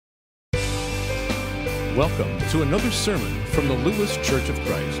Welcome to another sermon from the Lewes Church of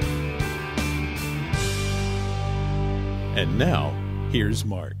Christ. And now, here's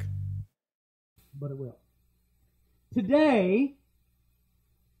Mark. But it will. Today,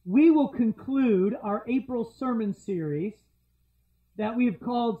 we will conclude our April sermon series that we have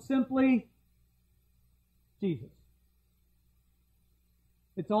called simply Jesus.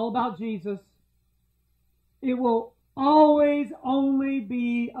 It's all about Jesus. It will always only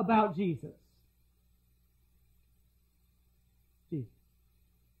be about Jesus. Jesus.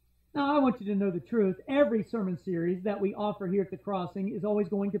 Now, I want you to know the truth. Every sermon series that we offer here at the Crossing is always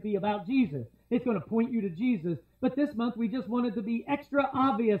going to be about Jesus. It's going to point you to Jesus. But this month, we just wanted to be extra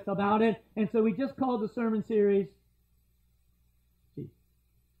obvious about it, and so we just called the sermon series Jesus.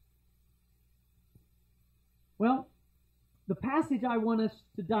 Well, the passage I want us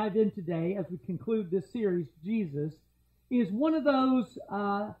to dive in today as we conclude this series, Jesus, is one of those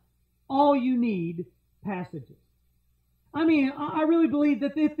all you need passages. I mean, I really believe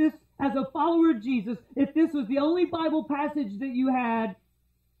that if this, as a follower of Jesus, if this was the only Bible passage that you had,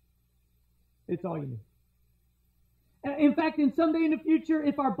 it's all you need. In fact, in someday in the future,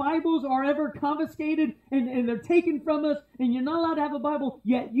 if our Bibles are ever confiscated and they're taken from us and you're not allowed to have a Bible,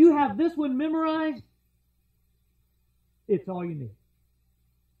 yet you have this one memorized, it's all you need.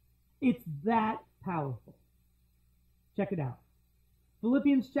 It's that powerful. Check it out.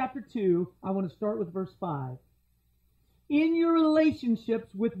 Philippians chapter 2, I want to start with verse 5. In your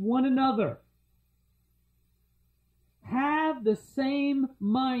relationships with one another, have the same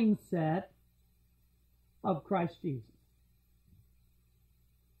mindset of Christ Jesus,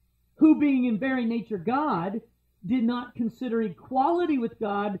 who being in very nature God, did not consider equality with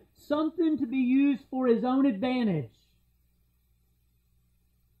God something to be used for his own advantage.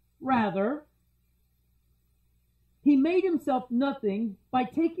 Rather, he made himself nothing by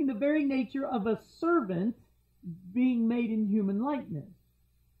taking the very nature of a servant, being made in human likeness.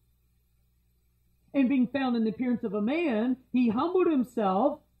 And being found in the appearance of a man, he humbled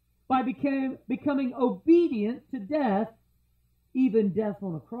himself by becoming obedient to death, even death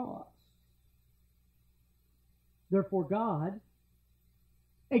on a cross. Therefore God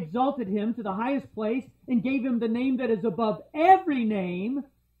exalted him to the highest place and gave him the name that is above every name,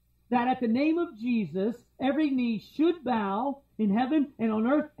 that at the name of Jesus every knee should bow in heaven and on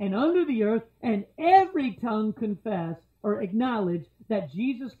earth and under the earth, and every tongue confess or acknowledge that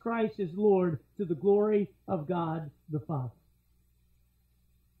Jesus Christ is Lord, to the glory of God the Father.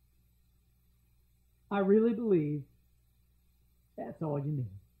 I really believe that's all you need.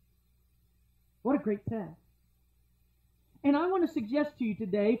 What a great text. And I want to suggest to you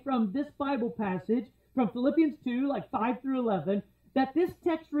today from this Bible passage, from Philippians 2, like 5 through 11, that this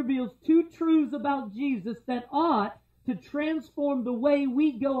text reveals two truths about Jesus that ought to transform the way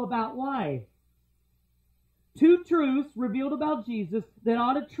we go about life. Two truths revealed about Jesus that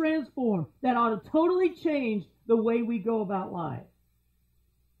ought to transform, that ought to totally change the way we go about life.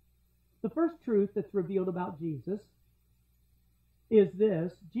 The first truth that's revealed about Jesus is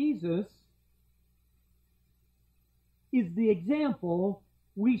this: Jesus is the example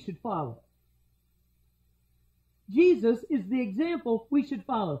we should follow. Jesus is the example we should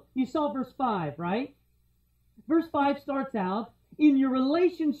follow. You saw verse 5, right? Verse 5 starts out, in your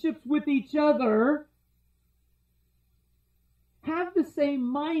relationships with each other, have the same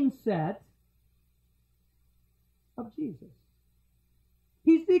mindset of Jesus.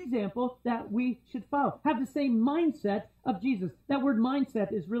 He's the example that we should follow. Have the same mindset of Jesus. That word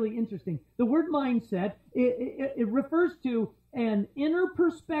mindset is really interesting. The word mindset, it refers to an inner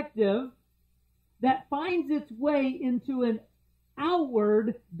perspective that finds its way into an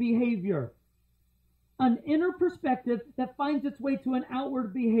outward behavior. An inner perspective that finds its way to an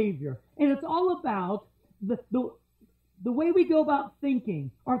outward behavior. And it's all about the way we go about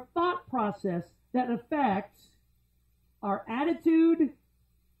thinking, our thought process that affects our attitude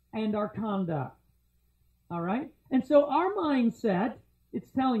and our conduct. All right? And so our mindset,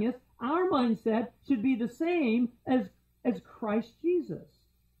 it's telling us, our mindset should be the same as Christ Jesus.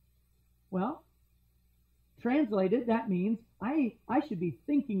 Well, translated, that means I should be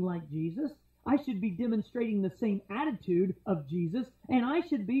thinking like Jesus. I should be demonstrating the same attitude of Jesus, and I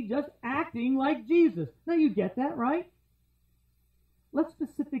should be just acting like Jesus. Now you get that, right? Let's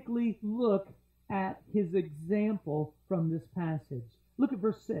specifically look at his example from this passage. Look at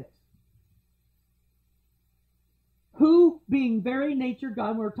verse 6. Who, being very nature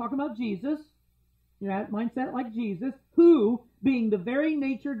God, we're talking about Jesus, mindset like Jesus, who, being the very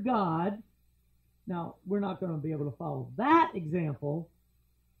nature God. Now, we're not going to be able to follow that example,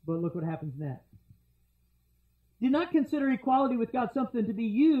 but look what happens next. did not consider equality with God something to be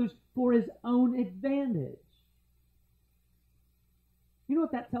used for his own advantage. You know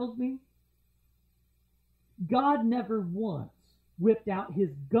what that tells me? God never once whipped out his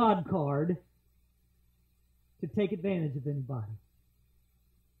God card to take advantage of anybody.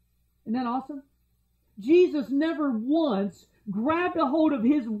 Isn't that awesome? Jesus never once grabbed a hold of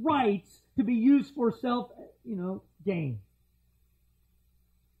his rights to be used for gain.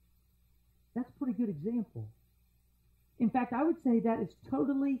 That's a pretty good example. In fact, I would say that is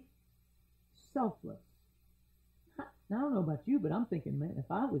totally selfless. Now, I don't know about you, but I'm thinking, man,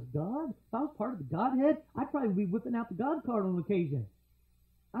 if I was God, if I was part of the Godhead, I'd probably be whipping out the God card on occasion.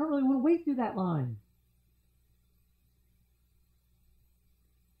 I don't really want to wait through that line.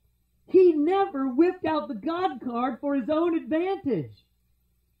 He never whipped out the God card for his own advantage.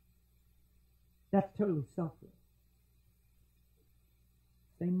 That's totally selfless.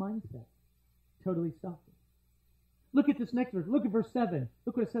 Same mindset. Totally selfless. Look at this next verse. Look at verse 7.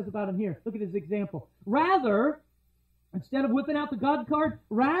 Look what it says about him here. Look at his example. Rather, instead of whipping out the God card,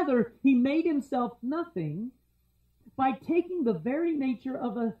 rather, he made himself nothing by taking the very nature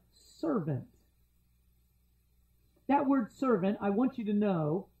of a servant. That word servant, I want you to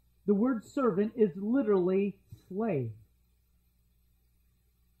know, the word servant is literally slave.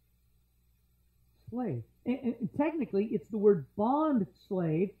 Slave. And technically, it's the word bond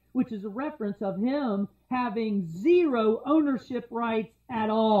slave, which is a reference of him having zero ownership rights at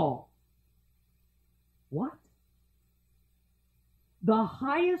all. What? The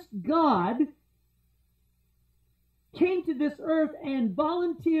highest God came to this earth and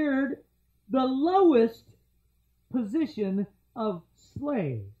volunteered the lowest position of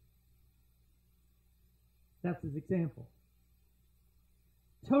slave. That's his example.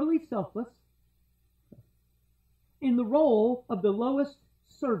 Totally selfless, in the role of the lowest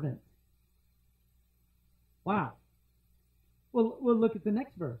servant. Wow. Well, we'll look at the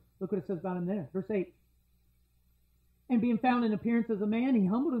next verse. Look what it says about him there. Verse 8. And being found in appearance as a man, he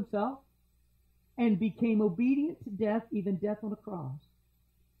humbled himself and became obedient to death, even death on a cross.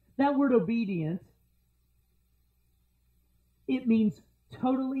 That word obedient, it means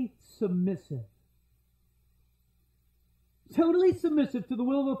totally submissive. Totally submissive to the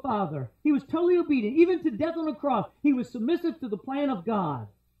will of the Father. He was totally obedient, even to death on a cross. He was submissive to the plan of God.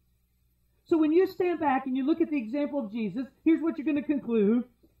 So when you stand back and you look at the example of Jesus, here's what you're going to conclude.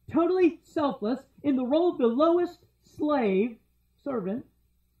 Totally selfless, in the role of the lowest slave, servant,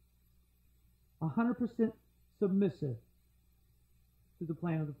 100% submissive to the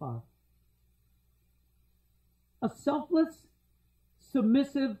plan of the Father. A selfless,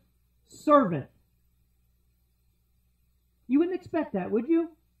 submissive servant. You wouldn't expect that, would you?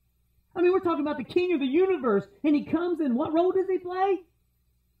 I mean, we're talking about the King of the universe, and he comes in, what role does he play?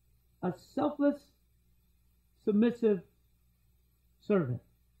 A selfless, submissive servant.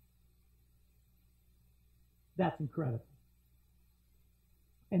 That's incredible.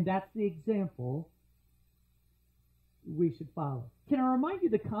 And that's the example we should follow. Can I remind you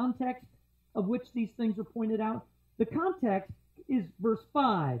the context of which these things are pointed out? The context is verse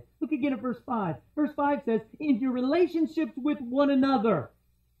 5. Look again at verse 5. Verse 5 says, in your relationships with one another,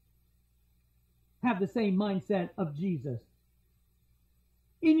 have the same mindset of Jesus.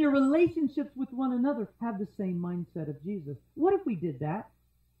 In your relationships with one another, have the same mindset of Jesus. What if we did that?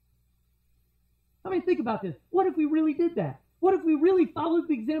 I mean, think about this. What if we really did that? What if we really followed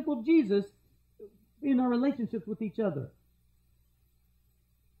the example of Jesus in our relationships with each other?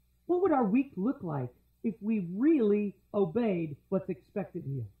 What would our week look like if we really obeyed what's expected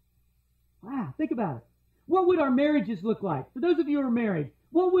here? Wow, think about it. What would our marriages look like? For those of you who are married,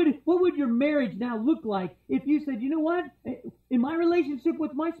 what would your marriage now look like if you said, you know what? In my relationship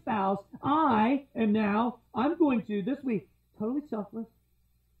with my spouse, I'm going to, this week, totally selfless,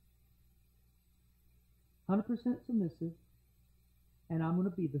 100% submissive, and I'm going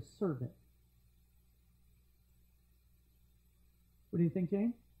to be the servant. What do you think,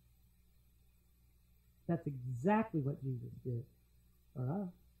 James? That's exactly what Jesus did. All right.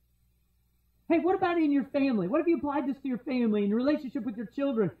 Hey, what about in your family? What if you applied this to your family and your relationship with your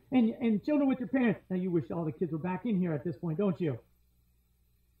children and children with your parents? Now, you wish all the kids were back in here at this point, don't you?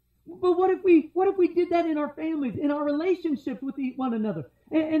 But what if we did that in our families, in our relationships with one another?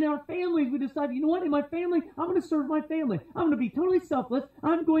 And in our families, we decide, you know what? In my family, I'm going to serve my family. I'm going to be totally selfless.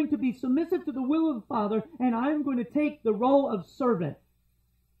 I'm going to be submissive to the will of the Father, and I'm going to take the role of servant.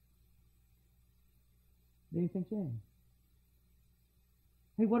 Anything change?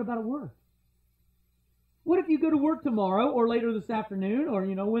 Hey, what about at work? What if you go to work tomorrow or later this afternoon or,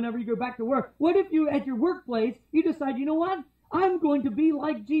 whenever you go back to work? What if you, at your workplace, you decide, you know what? I'm going to be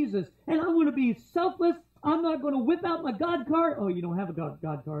like Jesus, and I'm going to be selfless. I'm not going to whip out my God card. Oh, you don't have a God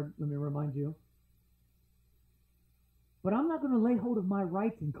card, let me remind you. But I'm not going to lay hold of my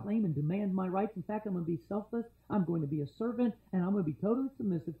rights and claim and demand my rights. In fact, I'm going to be selfless. I'm going to be a servant, and I'm going to be totally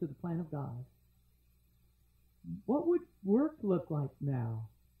submissive to the plan of God. What would work look like now?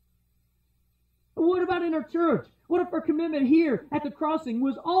 What about in our church? What if our commitment here at the crossing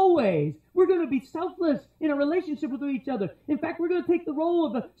was always, we're going to be selfless in a relationship with each other. In fact, we're going to take the role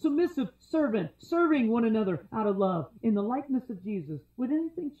of a submissive servant, serving one another out of love in the likeness of Jesus. Would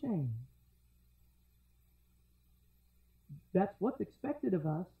anything change? That's what's expected of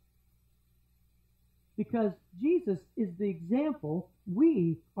us. Because Jesus is the example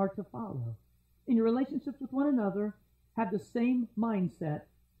we are to follow. In your relationships with one another, have the same mindset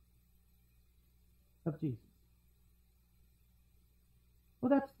of Jesus. Well,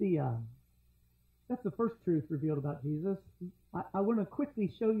 that's the first truth revealed about Jesus. I want to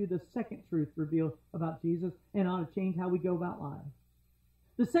quickly show you the second truth revealed about Jesus, and ought to change how we go about life.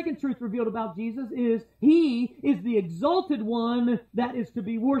 The second truth revealed about Jesus is He is the exalted one that is to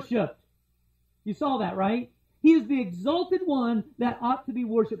be worshipped. You saw that, right? He is the exalted one that ought to be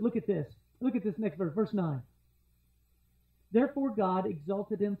worshipped. Look at this. Look at this next verse, verse 9. Therefore God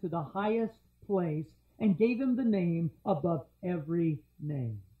exalted Him to the highest place and gave Him the name above every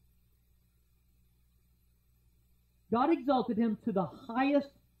name. God exalted Him to the highest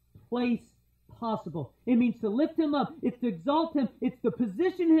place possible. It means to lift Him up. It's to exalt Him. It's to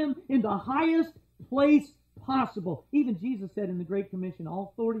position Him in the highest place possible. Even Jesus said in the Great Commission,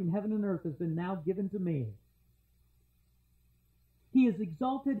 all authority in heaven and earth has been now given to me. He is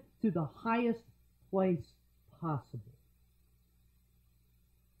exalted to the highest place possible.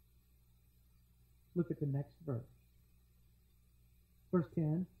 Look at the next verse. Verse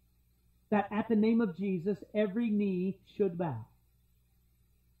 10. That at the name of Jesus, every knee should bow.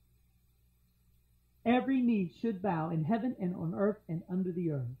 Every knee should bow in heaven and on earth and under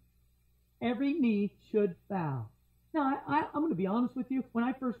the earth. Every knee should bow. Now, I'm going to be honest with you. When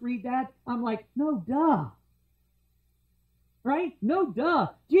I first read that, I'm like, no, duh. Right? No, duh.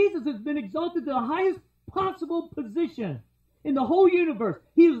 Jesus has been exalted to the highest possible position in the whole universe.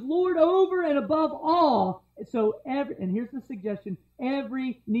 He is Lord over and above all. So, and here's the suggestion,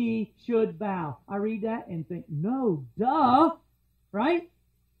 every knee should bow. I read that and think, no, duh. Right?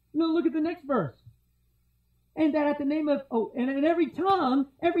 No, look at the next verse. And that at the name of, and every tongue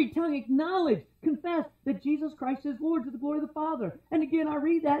acknowledge, confess that Jesus Christ is Lord to the glory of the Father. And again, I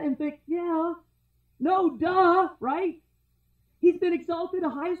read that and think, yeah, no, duh, right? He's been exalted to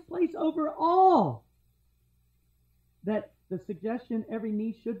the highest place over all. That the suggestion, every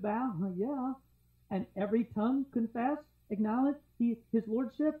knee should bow, yeah. And every tongue confess, acknowledge His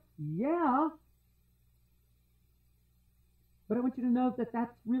Lordship, yeah. But I want you to know that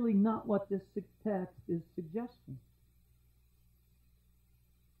that's really not what this text is suggesting.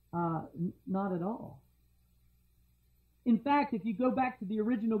 Not at all. In fact, if you go back to the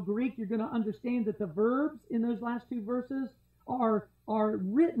original Greek, you're going to understand that the verbs in those last two verses are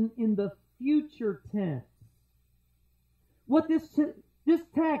written in the future tense. What this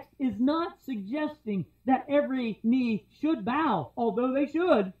text is not suggesting that every knee should bow, although they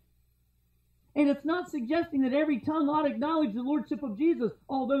should. And it's not suggesting that every tongue ought to acknowledge the Lordship of Jesus,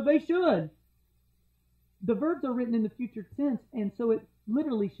 although they should. The verbs are written in the future tense, and so it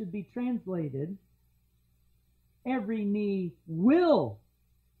literally should be translated, every knee will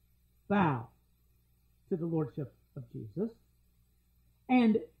bow to the Lordship of Jesus,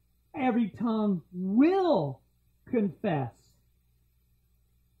 and every tongue will confess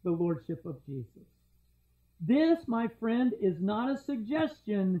the Lordship of Jesus. This, my friend, is not a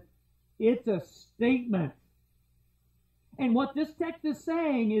suggestion. It's a statement. And what this text is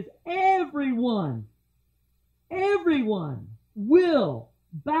saying is everyone will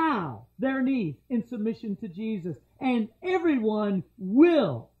bow their knees in submission to Jesus. And everyone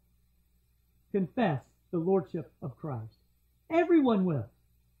will confess the Lordship of Christ. Everyone will.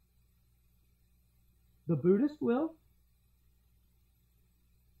 The Buddhist will.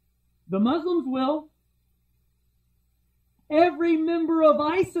 The Muslims will. Every member of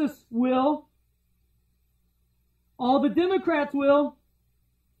ISIS will. All the Democrats will.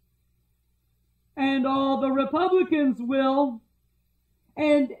 And all the Republicans will.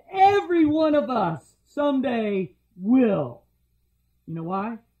 And every one of us someday will. You know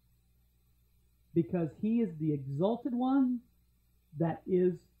why? Because He is the exalted one that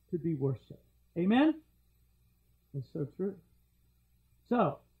is to be worshipped. Amen? It's so true.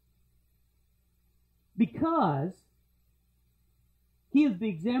 So, because He is the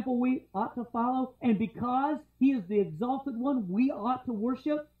example we ought to follow, and because He is the exalted one we ought to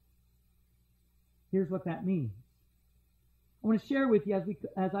worship, Here's what that means. I want to share with you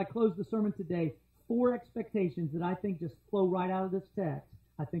as I close the sermon today, 4 expectations that I think just flow right out of this text.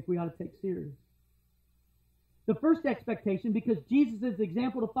 I think we ought to take serious. The first expectation, because Jesus is the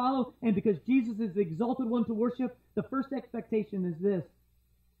example to follow and because Jesus is the exalted one to worship, the first expectation is this: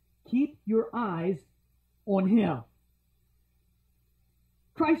 keep your eyes on Him.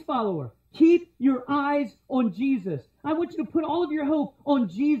 Christ follower, keep your eyes on Jesus. I want you to put all of your hope on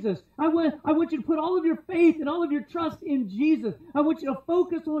Jesus. I want you to put all of your faith and all of your trust in Jesus. I want you to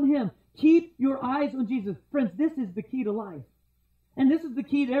focus on Him. Keep your eyes on Jesus. Friends, this is the key to life. And this is the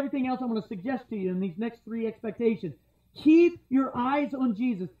key to everything else I want to suggest to you in these next 3 expectations. Keep your eyes on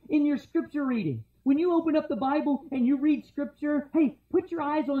Jesus. In your scripture reading, when you open up the Bible and you read scripture, hey, put your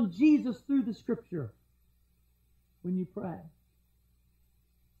eyes on Jesus through the scripture. When you pray,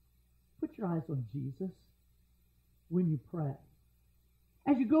 put your eyes on Jesus when you pray.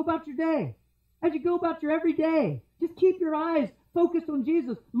 As you go about your day, as you go about your every day, just keep your eyes focused on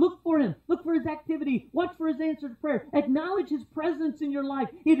Jesus. Look for Him. Look for His activity. Watch for His answered prayer. Acknowledge His presence in your life.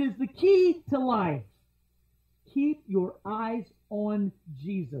 It is the key to life. Keep your eyes on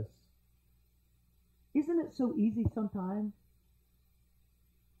Jesus. Isn't it so easy sometimes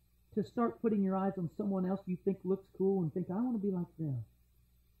to start putting your eyes on someone else you think looks cool and think, I want to be like them?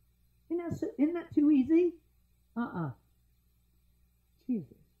 Isn't that too easy?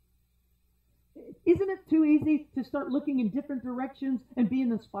 Jesus. Isn't it too easy to start looking in different directions and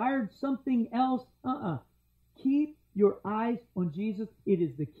being inspired something else? Keep your eyes on Jesus. It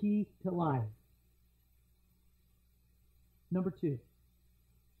is the key to life. Number 2.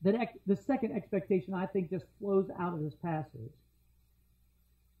 The second expectation I think just flows out of this passage.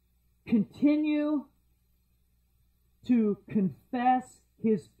 Continue to confess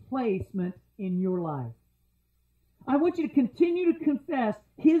His placement in your life. I want you to continue to confess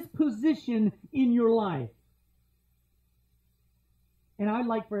His position in your life. And I'd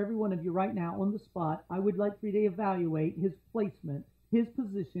like for every one of you right now on the spot, I would like for you to evaluate His placement, His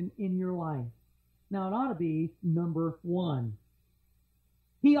position in your life. Now it ought to be number 1.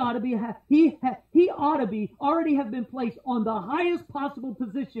 He ought to be already have been placed on the highest possible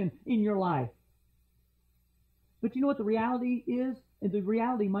position in your life. But you know what the reality is? And the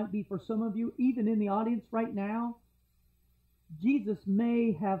reality might be for some of you, even in the audience right now, Jesus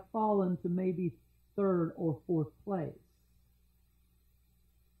may have fallen to maybe 3rd or 4th place.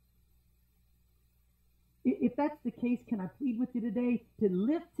 If that's the case, can I plead with you today to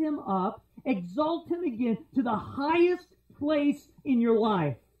lift Him up, exalt Him again to the highest place in your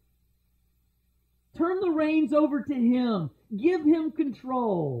life. Turn the reins over to Him. Give Him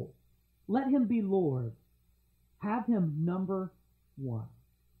control. Let Him be Lord. Have Him number 1.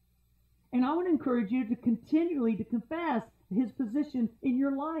 And I want to encourage you to continually to confess His position in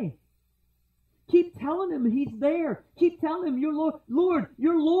your life. Keep telling Him He's there. Keep telling Him, you're Lord,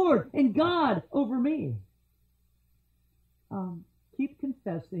 you're Lord and God over me. Keep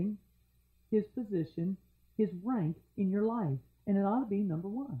confessing His position, His rank in your life. And it ought to be number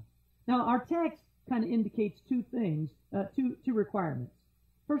 1. Now, our text kind of indicates 2 things, two requirements.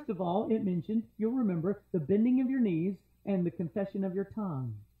 First of all, it mentioned, you'll remember, the bending of your knees and the confession of your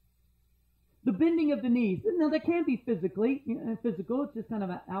tongue. The bending of the knees. Now, that can be physical. It's just kind of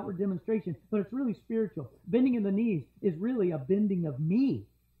an outward demonstration, but it's really spiritual. Bending of the knees is really a bending of me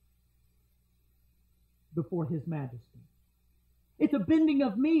before His majesty. It's a bending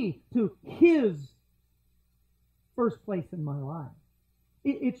of me to His first place in my life.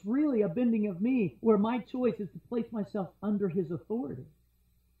 It's really a bending of me where my choice is to place myself under His authority.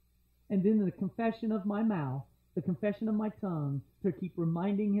 And then the confession of my mouth, the confession of my tongue, to keep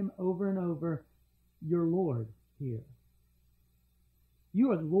reminding Him over and over, you're Lord here.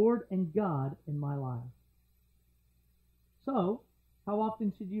 You are Lord and God in my life. So, how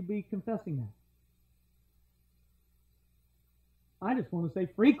often should you be confessing that? I just want to say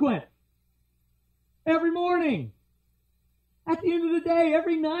frequent. Every morning. At the end of the day,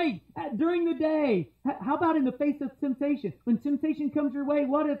 every night, during the day. How about in the face of temptation? When temptation comes your way,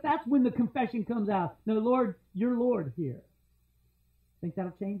 what if that's when the confession comes out? No, Lord, you're Lord here. Think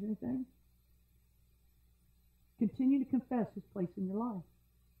that'll change anything? Continue to confess His place in your life.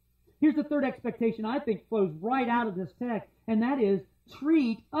 Here's the third expectation I think flows right out of this text, and that is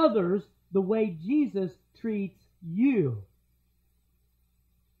treat others the way Jesus treats you.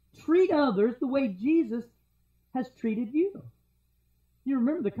 Treat others the way Jesus has treated you. You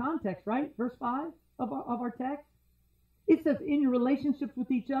remember the context, right? Verse 5 of our text. It says, in your relationships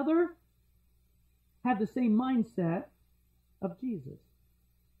with each other, have the same mindset of Jesus.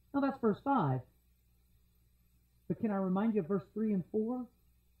 Now that's verse 5. But can I remind you of verse 3 and 4?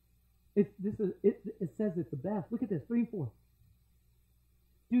 It says it the best. Look at this, 3 and 4.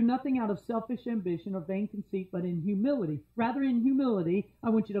 Do nothing out of selfish ambition or vain conceit, but in humility. Rather, in humility, I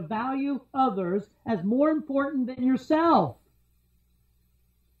want you to value others as more important than yourself.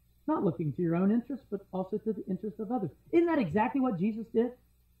 Not looking to your own interests, but also to the interests of others. Isn't that exactly what Jesus did?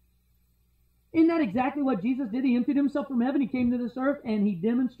 Isn't that exactly what Jesus did? He emptied himself from heaven, he came to this earth, and he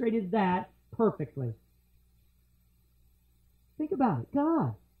demonstrated that perfectly. Think about it.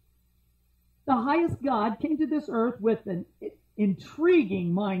 God, the highest God, came to this earth with an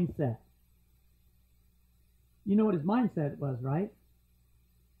intriguing mindset. You know what his mindset was, right?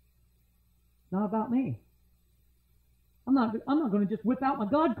 It's not about me. I'm not going to just whip out my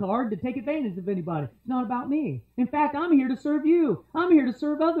God card to take advantage of anybody. It's not about me. In fact, I'm here to serve you. I'm here to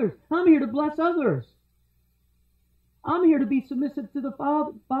serve others. I'm here to bless others. I'm here to be submissive to the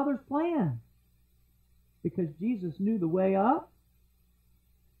Father's plan. Because Jesus knew the way up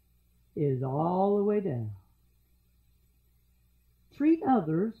is all the way down. Treat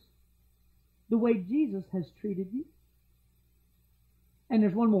others the way Jesus has treated you. And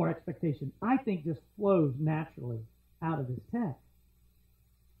there's one more expectation I think just flows naturally out of this text.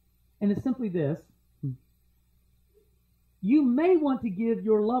 And it's simply this. You may want to give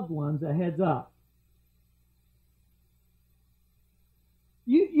your loved ones a heads up.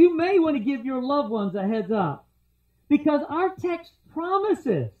 You may want to give your loved ones a heads up. Because our text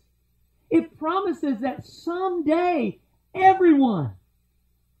promises, it promises that someday everyone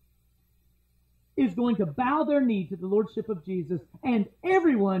is going to bow their knee to the Lordship of Jesus, and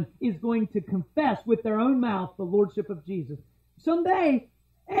everyone is going to confess with their own mouth the Lordship of Jesus. Someday,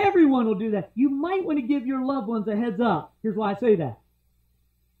 everyone will do that. You might want to give your loved ones a heads up. Here's why I say that.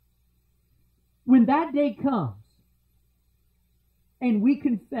 When that day comes, and we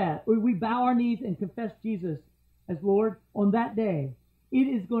confess, or we bow our knees and confess Jesus as Lord, on that day, it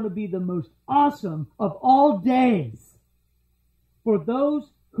is going to be the most awesome of all days for those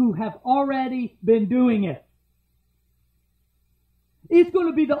who have already been doing it. It's going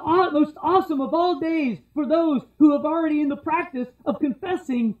to be the most awesome of all days for those who have already in the practice of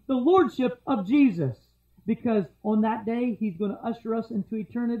confessing the Lordship of Jesus. Because on that day, He's going to usher us into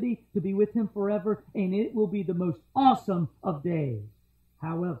eternity to be with Him forever, and it will be the most awesome of days.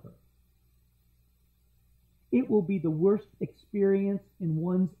 However, it will be the worst experience in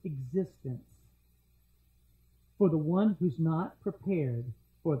one's existence for the one who's not prepared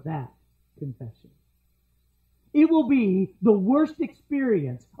for that confession. It will be the worst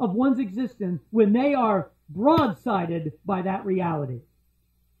experience of one's existence when they are broadsided by that reality.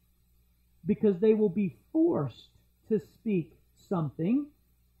 Because they will be forced to speak something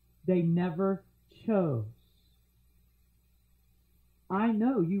they never chose. I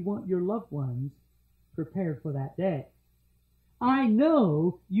know you want your loved ones prepared for that day. I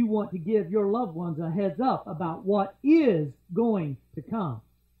know you want to give your loved ones a heads up about what is going to come.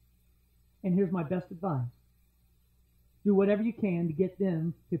 And here's my best advice. Do whatever you can to get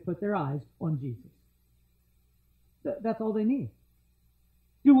them to put their eyes on Jesus. That's all they need.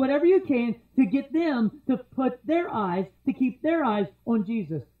 Do whatever you can to get them to put their eyes, to keep their eyes on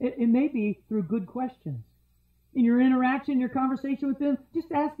Jesus. It may be through good questions. In your interaction, your conversation with them,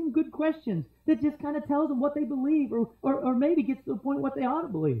 just ask them good questions that just kind of tells them what they believe, or maybe gets to the point what they ought to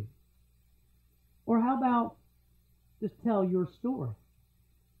believe. Or how about just tell your story?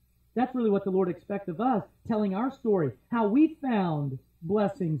 That's really what the Lord expects of us, telling our story, how we found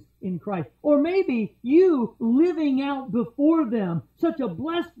blessings in Christ. Or maybe you living out before them such a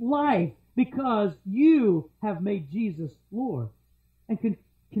blessed life because you have made Jesus Lord and can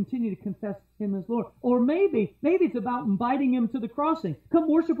continue to confess Him as Lord. Or maybe it's about inviting Him to the crossing. Come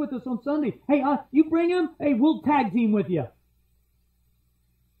worship with us on Sunday. Hey, you bring Him, hey, we'll tag team with you.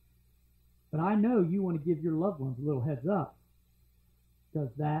 But I know you want to give your loved ones a little heads up, because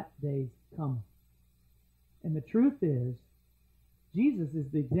that day's coming. And the truth is, Jesus is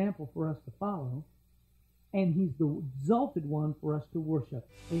the example for us to follow, and He's the exalted one for us to worship.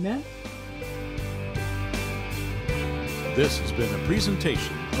 Amen? This has been a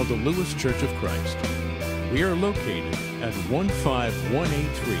presentation of the Lewes Church of Christ. We are located at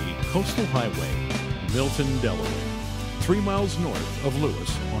 15183 Coastal Highway, Milton, Delaware, 3 miles north of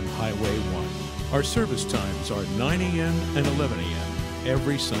Lewes on Highway 1. Our service times are 9 a.m. and 11 a.m.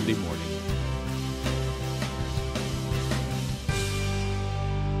 every Sunday morning.